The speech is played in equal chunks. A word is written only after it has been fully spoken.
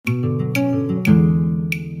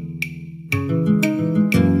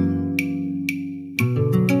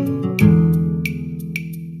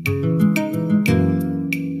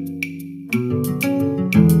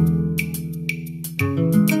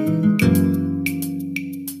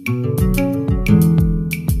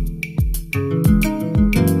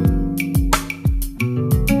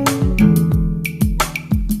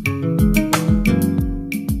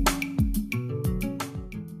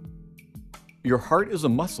heart is a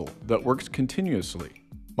muscle that works continuously,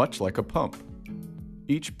 much like a pump.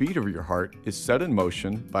 Each beat of your heart is set in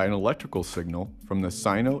motion by an electrical signal from the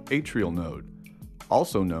sinoatrial node,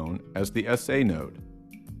 also known as the SA node.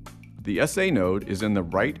 The SA node is in the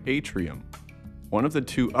right atrium, one of the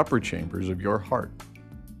two upper chambers of your heart.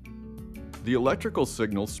 The electrical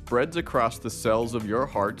signal spreads across the cells of your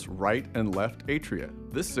heart's right and left atria.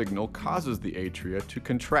 This signal causes the atria to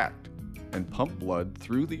contract and pump blood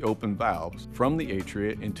through the open valves from the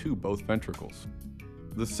atria into both ventricles.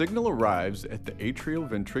 The signal arrives at the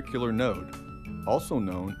atrioventricular node, also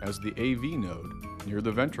known as the AV node, near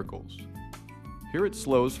the ventricles. Here it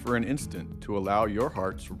slows for an instant to allow your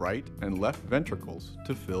heart's right and left ventricles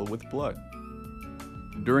to fill with blood.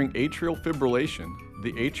 During atrial fibrillation,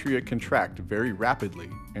 the atria contract very rapidly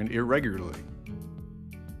and irregularly.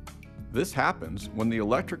 This happens when the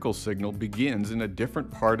electrical signal begins in a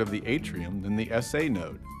different part of the atrium than the SA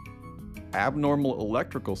node. Abnormal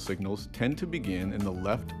electrical signals tend to begin in the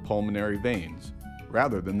left pulmonary veins,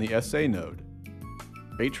 rather than the SA node.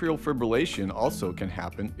 Atrial fibrillation also can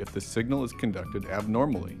happen if the signal is conducted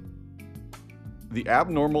abnormally. The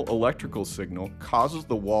abnormal electrical signal causes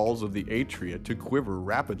the walls of the atria to quiver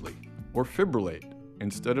rapidly, or fibrillate,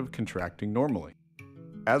 instead of contracting normally.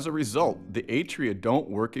 As a result, the atria don't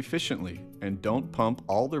work efficiently and don't pump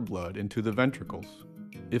all their blood into the ventricles.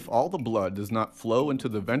 If all the blood does not flow into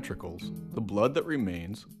the ventricles, the blood that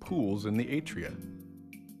remains pools in the atria.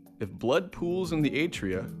 If blood pools in the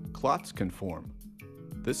atria, clots can form.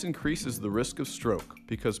 This increases the risk of stroke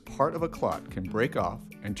because part of a clot can break off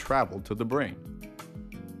and travel to the brain.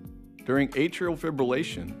 During atrial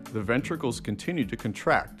fibrillation, the ventricles continue to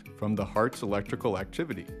contract from the heart's electrical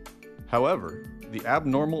activity. However, the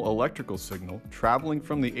abnormal electrical signal traveling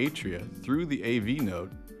from the atria through the AV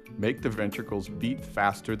node make the ventricles beat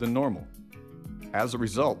faster than normal. As a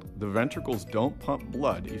result, the ventricles don't pump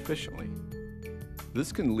blood efficiently.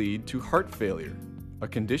 This can lead to heart failure, a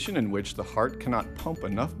condition in which the heart cannot pump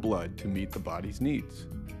enough blood to meet the body's needs.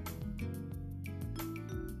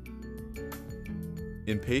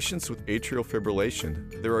 In patients with atrial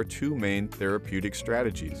fibrillation, there are two main therapeutic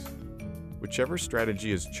strategies. Whichever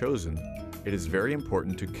strategy is chosen, it is very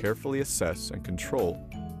important to carefully assess and control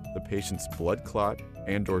the patient's blood clot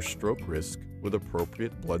and/or stroke risk with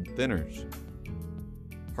appropriate blood thinners.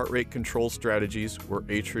 Heart rate control strategies where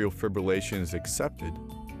atrial fibrillation is accepted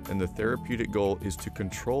and the therapeutic goal is to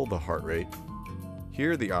control the heart rate.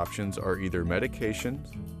 Here the options are either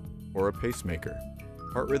medications or a pacemaker.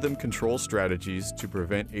 Heart rhythm control strategies to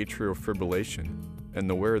prevent atrial fibrillation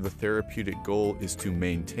and where the therapeutic goal is to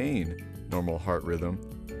maintain normal heart rhythm.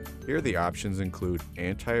 Here the options include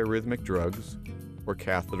antiarrhythmic drugs or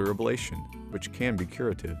catheter ablation, which can be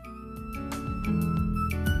curative.